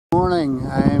morning.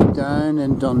 I'm down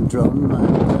in Dundrum.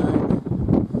 I'm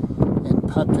down in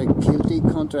Patrick Keilty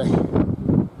country.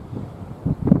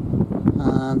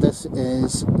 And this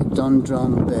is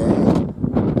Dundrum Bay.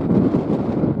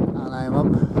 And I'm up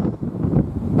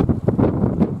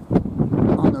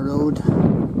on the road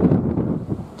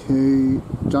to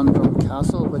Dundrum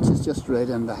Castle, which is just right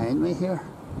in behind me here.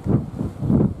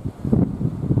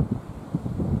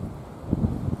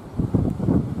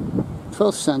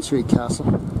 th century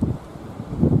castle,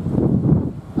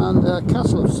 and a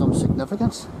castle of some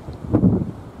significance.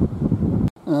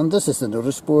 And this is the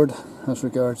notice board as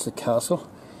regards the castle.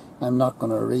 I'm not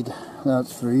going to read that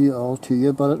through all to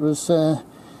you, but it was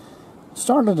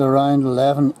started around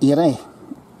 1180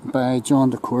 by John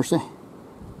de Courcy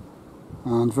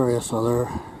and various other.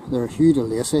 Hugh de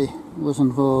Lacy was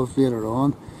involved later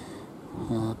on,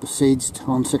 besieged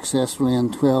unsuccessfully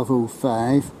in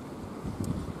 1205.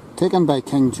 Taken by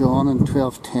King John in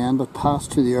 1210, but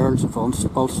passed to the Earls of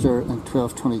Ulster in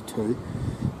 1222,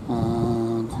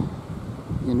 and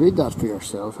you can read that for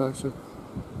yourself actually.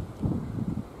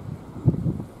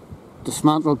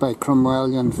 Dismantled by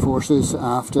Cromwellian forces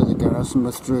after the garrison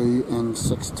withdrew in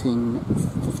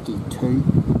 1652.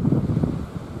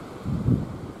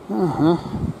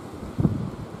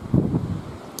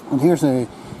 And here's the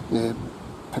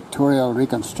pictorial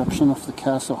reconstruction of the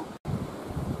castle.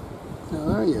 Now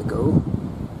there you go.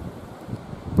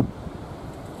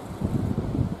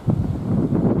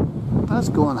 Let's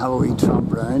go and have a wee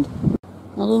tramp round.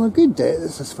 And on a good day,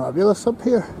 this is fabulous up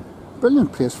here.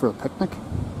 Brilliant place for a picnic.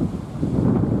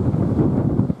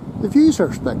 The views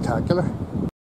are spectacular.